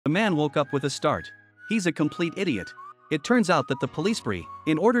The man woke up with a start. He's a complete idiot. It turns out that the police Bree,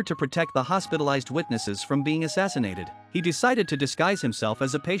 in order to protect the hospitalized witnesses from being assassinated, he decided to disguise himself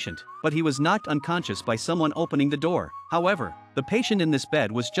as a patient, but he was knocked unconscious by someone opening the door. However, the patient in this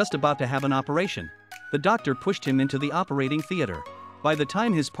bed was just about to have an operation. The doctor pushed him into the operating theater. By the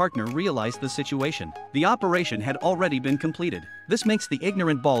time his partner realized the situation, the operation had already been completed. This makes the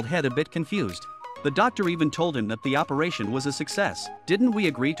ignorant bald head a bit confused. The doctor even told him that the operation was a success. Didn't we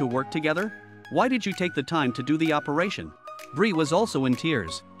agree to work together? Why did you take the time to do the operation? Bree was also in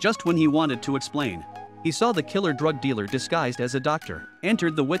tears, just when he wanted to explain. He saw the killer drug dealer disguised as a doctor,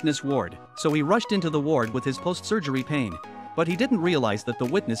 entered the witness ward, so he rushed into the ward with his post-surgery pain. But he didn't realize that the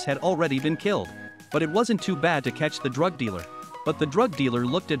witness had already been killed. But it wasn't too bad to catch the drug dealer. But the drug dealer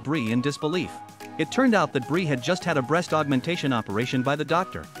looked at Bree in disbelief. It turned out that Bree had just had a breast augmentation operation by the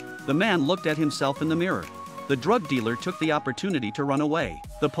doctor. The man looked at himself in the mirror. The drug dealer took the opportunity to run away.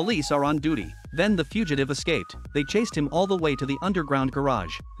 The police are on duty. Then the fugitive escaped. They chased him all the way to the underground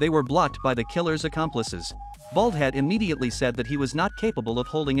garage. They were blocked by the killer's accomplices. Baldhead immediately said that he was not capable of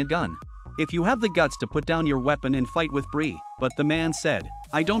holding a gun. If you have the guts to put down your weapon and fight with Bree. But the man said,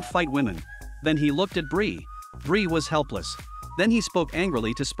 I don't fight women. Then he looked at Bree. Bree was helpless. Then he spoke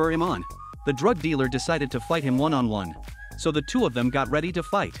angrily to spur him on. The drug dealer decided to fight him one-on-one. So the two of them got ready to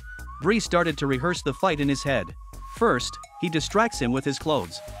fight. Bree started to rehearse the fight in his head. First, he distracts him with his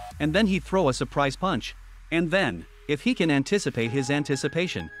clothes. And then he throw a surprise punch. And then, if he can anticipate his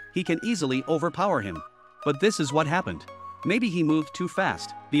anticipation, he can easily overpower him. But this is what happened. Maybe he moved too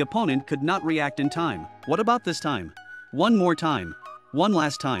fast. The opponent could not react in time. What about this time? One more time. One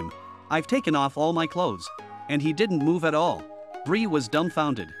last time. I've taken off all my clothes. And he didn't move at all. Bree was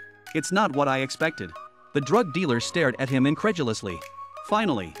dumbfounded. It's not what I expected. The drug dealer stared at him incredulously.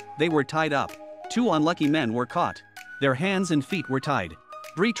 Finally, they were tied up. Two unlucky men were caught. Their hands and feet were tied.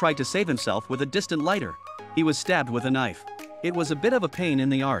 Bree tried to save himself with a distant lighter. He was stabbed with a knife. It was a bit of a pain in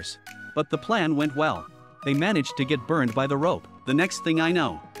the arse. But the plan went well. They managed to get burned by the rope. The next thing I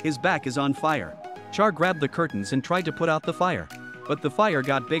know, his back is on fire. Char grabbed the curtains and tried to put out the fire. But the fire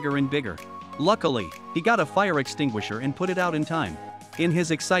got bigger and bigger. Luckily, he got a fire extinguisher and put it out in time. In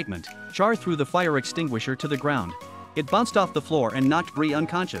his excitement, Char threw the fire extinguisher to the ground. It bounced off the floor and knocked Bree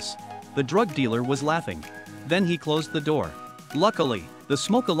unconscious. The drug dealer was laughing. Then he closed the door. Luckily, the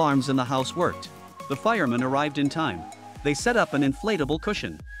smoke alarms in the house worked. The firemen arrived in time. They set up an inflatable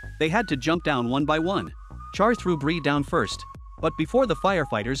cushion. They had to jump down one by one. Char threw Bree down first. But before the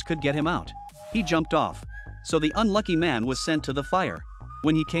firefighters could get him out, he jumped off. So the unlucky man was sent to the fire.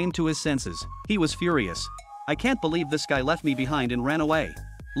 When he came to his senses, he was furious. I can't believe this guy left me behind and ran away.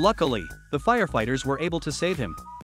 Luckily, the firefighters were able to save him.